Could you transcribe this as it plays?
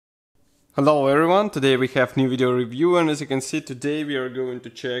Hello everyone, today we have new video review, and as you can see today we are going to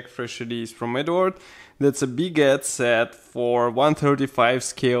check fresh release from Eduard. That's a big ad set for 135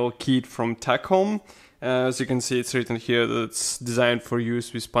 scale kit from Takom. As you can see it's written here that it's designed for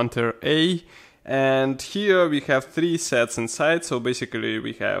use with Panther A. And here we have three sets inside, so basically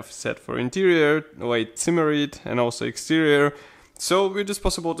we have set for interior, white simmered, and also exterior. So it is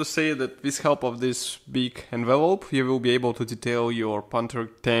possible to say that with help of this big envelope you will be able to detail your Panther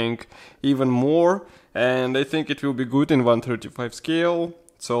tank even more, and I think it will be good in 135 scale,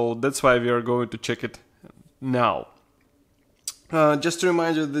 so that's why we are going to check it now. Just to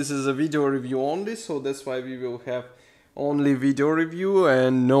remind you, this is a video review only, so that's why we will have only video review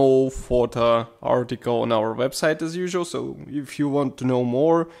and no photo article on our website as usual, so if you want to know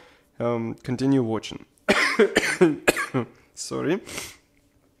more, continue watching. Sorry.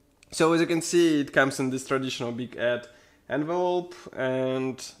 So as you can see, it comes in this traditional big ad envelope,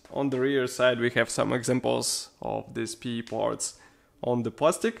 and on the rear side we have some examples of these PE parts on the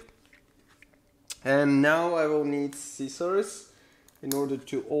plastic. And now I will need scissors in order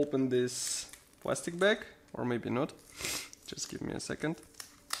to open this plastic bag, or maybe not. Just give me a second.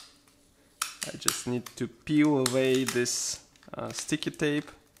 I just need to peel away this sticky tape,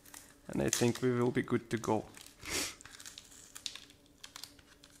 and I think we will be good to go.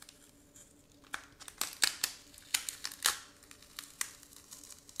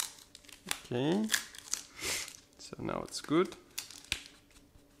 Okay, so now it's good.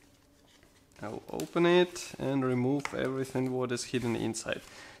 I'll open it and remove everything what is hidden inside.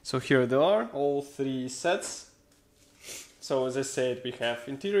 So here they are, all three sets. So as I said, we have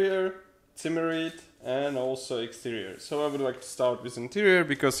interior, simmered, and also exterior. So I would like to start with interior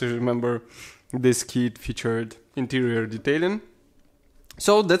because you remember this kit featured interior detailing.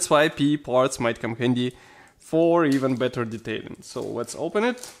 So that's why PE parts might come handy for even better detailing. So let's open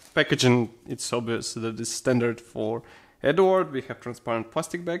it. Packaging, it's obvious that it's standard for Eduard. We have transparent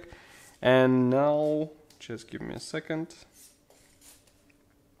plastic bag. And now, just give me a second.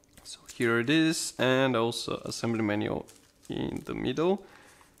 So here it is, and also assembly manual in the middle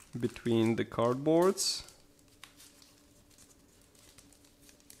between the cardboards.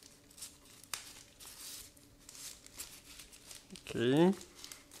 Okay.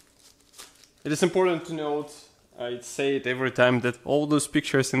 It is important to note, I say it every time, that all those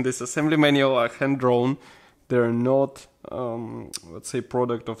pictures in this assembly manual are hand-drawn. They're not, let's say,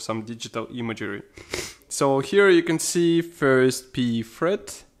 product of some digital imagery. So here you can see first PE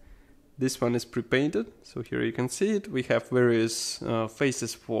thread. This one is pre-painted, so here you can see it. We have various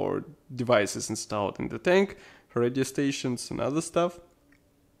faces for devices installed in the tank, radio stations and other stuff.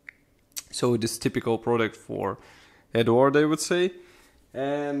 So it is typical product for Eduard, I would say.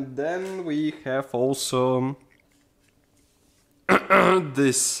 And then we have also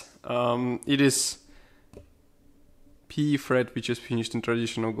this, it is PE thread which is finished in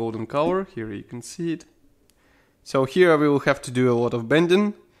traditional golden color. Here you can see it. So here we will have to do a lot of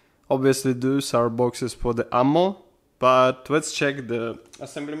bending. Obviously those are boxes for the ammo, but let's check the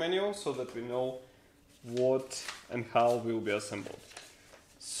assembly manual so that we know what and how will be assembled.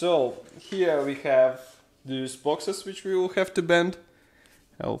 So here we have these boxes which we will have to bend.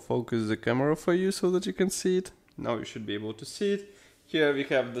 I'll focus the camera for you so that you can see it. Now you should be able to see it. Here we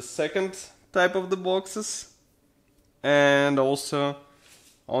have the second type of the boxes, and also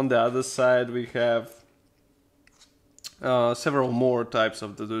on the other side we have several more types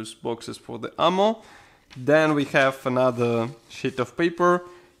of those boxes for the ammo. Then we have another sheet of paper.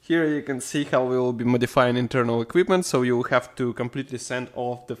 Here you can see how we will be modifying internal equipment, so you will have to completely sand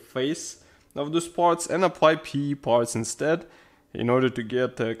off the face of those parts and apply PE parts instead, in order to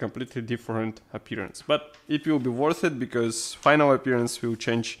get a completely different appearance. But it will be worth it because final appearance will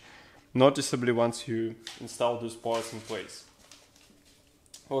change noticeably once you install those parts in place.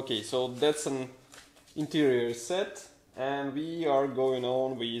 Okay, so that's an interior set, and we are going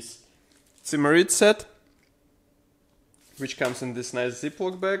on with simmered set, which comes in this nice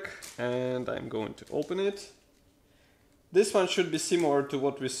Ziploc bag, and I'm going to open it. This one should be similar to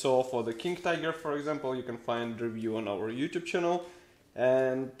what we saw for the King Tiger, for example. You can find the review on our YouTube channel,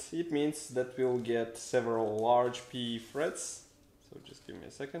 and it means that we'll get several large PE threads. So just give me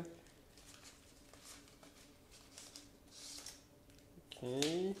a second.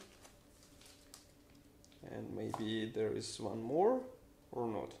 Okay, and maybe there is one more or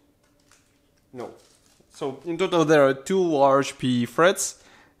not. No. So in total there are two large PE threads.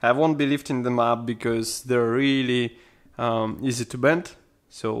 I won't be lifting them up because they're really easy to bend,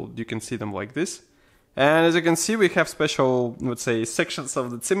 so you can see them like this. And as you can see, we have special, let's say, sections of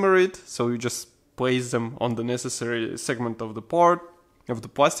the simmered, so you just place them on the necessary segment of the part, of the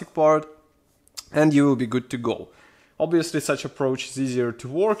plastic part, and you will be good to go. Obviously, such approach is easier to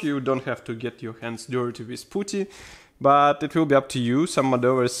work. You don't have to get your hands dirty with putty, but it will be up to you. Some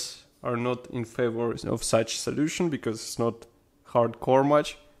modelers are not in favor of such solution because it's not hardcore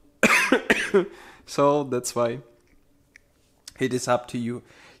much. So that's why it is up to you.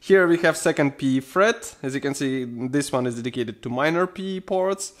 Here we have second PE fret. As you can see, this one is dedicated to minor PE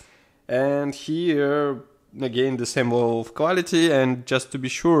parts. And here, again, the same level of quality. And just to be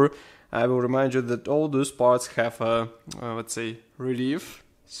sure, I will remind you that all those parts have a, let's say, relief.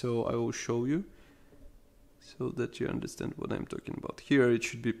 So I will show you so that you understand what I'm talking about. Here it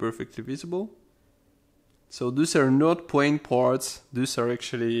should be perfectly visible. So these are not plain parts. These are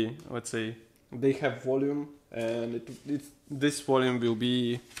actually, let's say, they have volume, and this volume will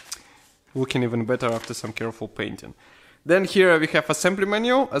be looking even better after some careful painting. Then here we have assembly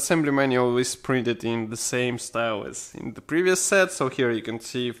manual. Assembly manual is printed in the same style as in the previous set. So here you can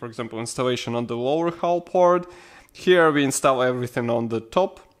see, for example, installation on the lower hull part. Here we install everything on the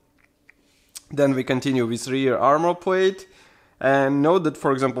top. Then we continue with rear armor plate. And note that,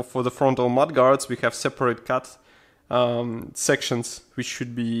 for example, for the frontal mudguards, we have separate cut sections which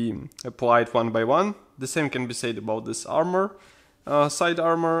should be applied one by one. The same can be said about this armor, side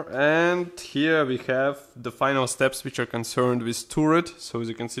armor. And here we have the final steps which are concerned with turret. So as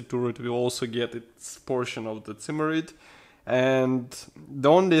you can see, turret will also get its portion of the Zimmerit. And the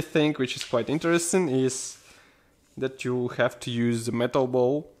only thing which is quite interesting is that you have to use the metal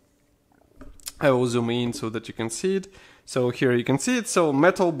bowl. I will zoom in so that you can see it. So here you can see it. So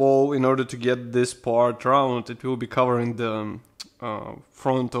metal bowl, in order to get this part round, it will be covering the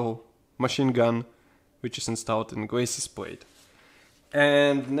frontal machine gun, which is installed in glacis plate.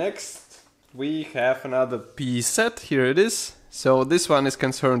 And next we have another PE set. Here it is. So this one is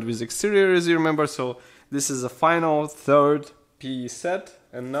concerned with exterior, as you remember. So this is a final third PE set,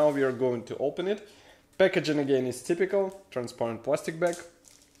 and now we are going to open it. Packaging again is typical, transparent plastic bag.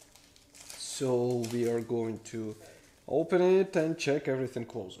 So we are going to open it and check everything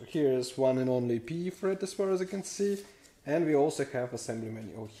closer. Here is one and only PE fret as far as I can see, and we also have assembly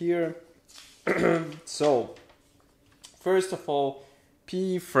manual here. So first of all,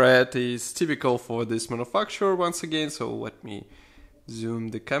 PE fret is typical for this manufacturer once again. So let me zoom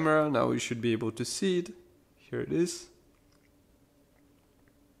the camera. Now you should be able to see it. Here it is.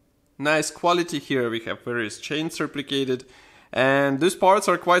 Nice quality. Here we have various chains replicated. And these parts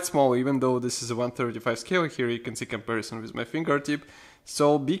are quite small, even though this is a 1/35 scale. Here you can see comparison with my fingertip.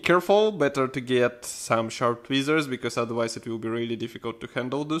 So be careful, better to get some sharp tweezers, because otherwise it will be really difficult to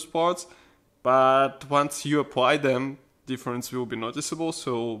handle those parts. But once you apply them, difference will be noticeable.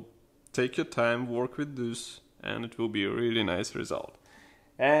 So take your time, work with this, and it will be a really nice result.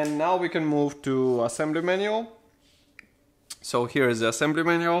 And now we can move to assembly manual. So here is the assembly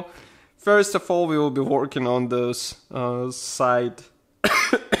manual. First of all, we will be working on those side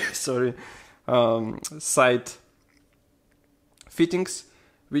side fittings,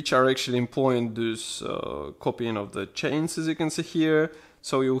 which are actually employing this copying of the chains, as you can see here.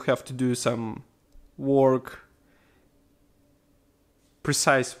 So you have to do some work,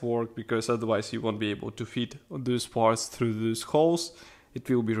 precise work, because otherwise you won't be able to fit those parts through those holes. It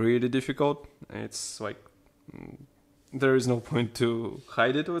will be really difficult. It's like there is no point to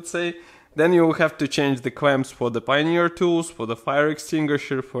hide it, let's say. Then you will have to change the clamps for the Pioneer tools, for the fire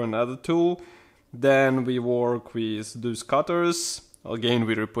extinguisher, for another tool. Then we work with those cutters. Again,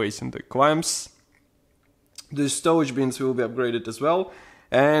 we're replacing the clamps. The stowage bins will be upgraded as well.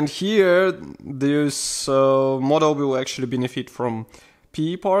 And here, this model will actually benefit from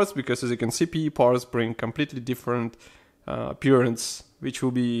PE parts, because as you can see, PE parts bring completely different appearance, which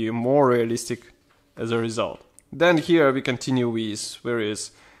will be more realistic as a result. Then here we continue with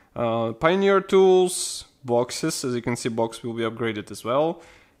various Pioneer tools, boxes. As you can see, box will be upgraded as well.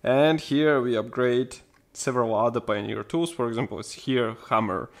 And here we upgrade several other Pioneer tools. For example, it's here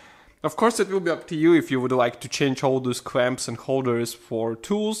hammer. Of course, it will be up to you if you would like to change all those clamps and holders for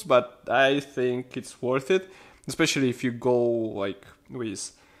tools, but I think it's worth it, especially if you go like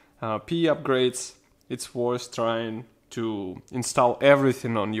with PE upgrades. It's worth trying to install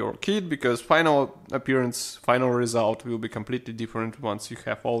everything on your kit, because final appearance, final result will be completely different once you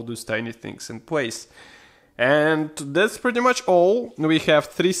have all those tiny things in place. And that's pretty much all. We have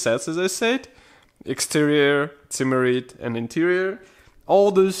 3 sets, as I said: exterior, Zimmerit, and interior.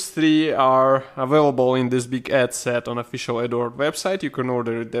 All those 3 are available in this big ad set on official Eduard website. You can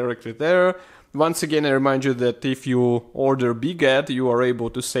order it directly there. Once again, I remind you that if you order big ad, you are able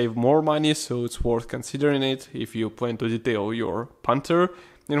to save more money, so it's worth considering it if you plan to detail your Panther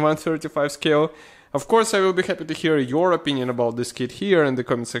in 1/35 scale. Of course, I will be happy to hear your opinion about this kit here in the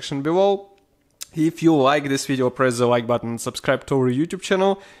comment section below. If you like this video, press the like button, subscribe to our YouTube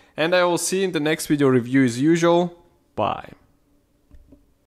channel, and I will see you in the next video review as usual. Bye.